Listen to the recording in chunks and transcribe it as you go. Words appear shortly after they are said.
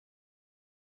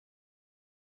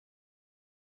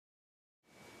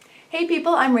Hey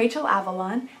people, I'm Rachel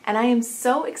Avalon, and I am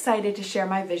so excited to share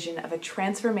my vision of a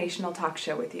transformational talk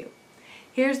show with you.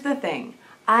 Here's the thing,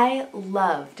 I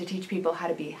love to teach people how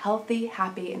to be healthy,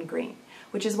 happy, and green,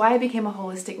 which is why I became a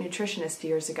holistic nutritionist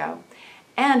years ago,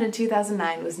 and in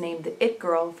 2009 was named the It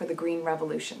Girl for the Green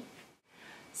Revolution.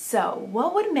 So,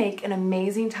 what would make an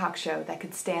amazing talk show that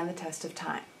could stand the test of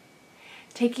time?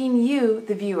 Taking you,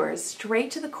 the viewers,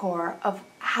 straight to the core of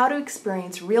how to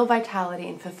experience real vitality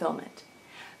and fulfillment.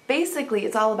 Basically,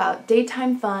 it's all about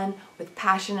daytime fun with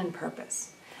passion and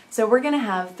purpose. So we're going to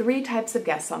have 3 types of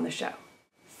guests on the show.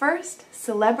 First,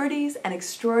 celebrities and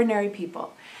extraordinary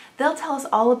people. They'll tell us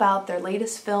all about their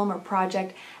latest film or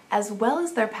project, as well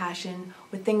as their passion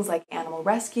with things like animal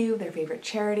rescue, their favorite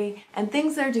charity, and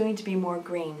things they're doing to be more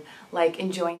green, like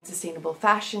enjoying sustainable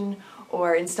fashion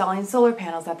or installing solar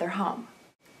panels at their home.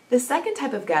 The second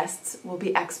type of guests will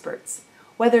be experts,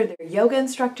 whether they're yoga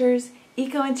instructors,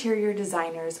 eco-interior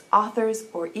designers, authors,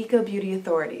 or eco-beauty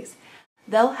authorities.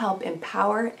 They'll help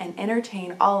empower and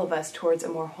entertain all of us towards a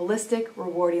more holistic,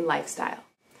 rewarding lifestyle.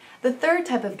 The third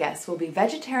type of guests will be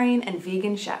vegetarian and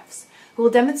vegan chefs who will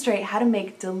demonstrate how to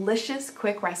make delicious,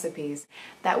 quick recipes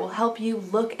that will help you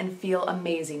look and feel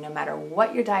amazing no matter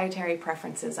what your dietary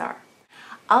preferences are.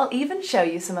 I'll even show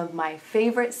you some of my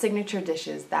favorite signature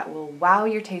dishes that will wow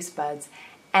your taste buds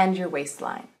and your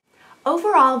waistline.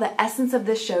 Overall, the essence of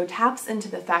this show taps into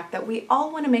the fact that we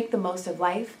all want to make the most of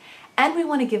life and we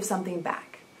want to give something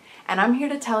back. And I'm here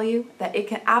to tell you that it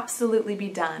can absolutely be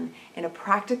done in a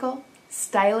practical,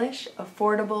 stylish,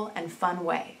 affordable, and fun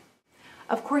way.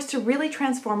 Of course, to really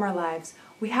transform our lives,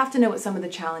 we have to know what some of the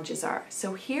challenges are.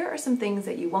 So here are some things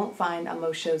that you won't find on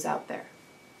most shows out there.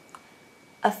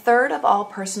 1/3 of all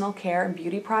personal care and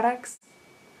beauty products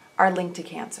are linked to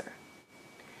cancer.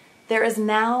 There is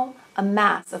now a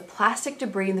mass of plastic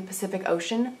debris in the Pacific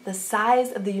Ocean the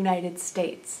size of the United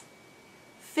States.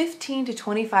 15 to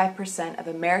 25% of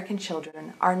American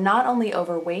children are not only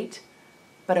overweight,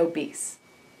 but obese.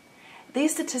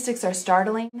 These statistics are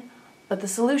startling, but the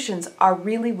solutions are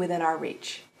really within our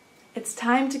reach. It's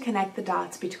time to connect the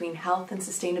dots between health and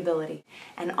sustainability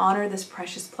and honor this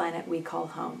precious planet we call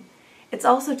home. It's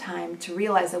also time to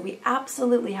realize that we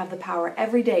absolutely have the power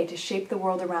every day to shape the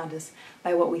world around us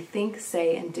by what we think,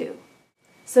 say, and do.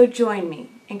 So join me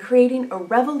in creating a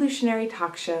revolutionary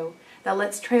talk show that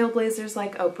lets trailblazers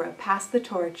like Oprah pass the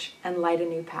torch and light a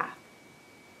new path.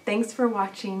 Thanks for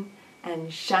watching,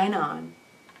 and shine on.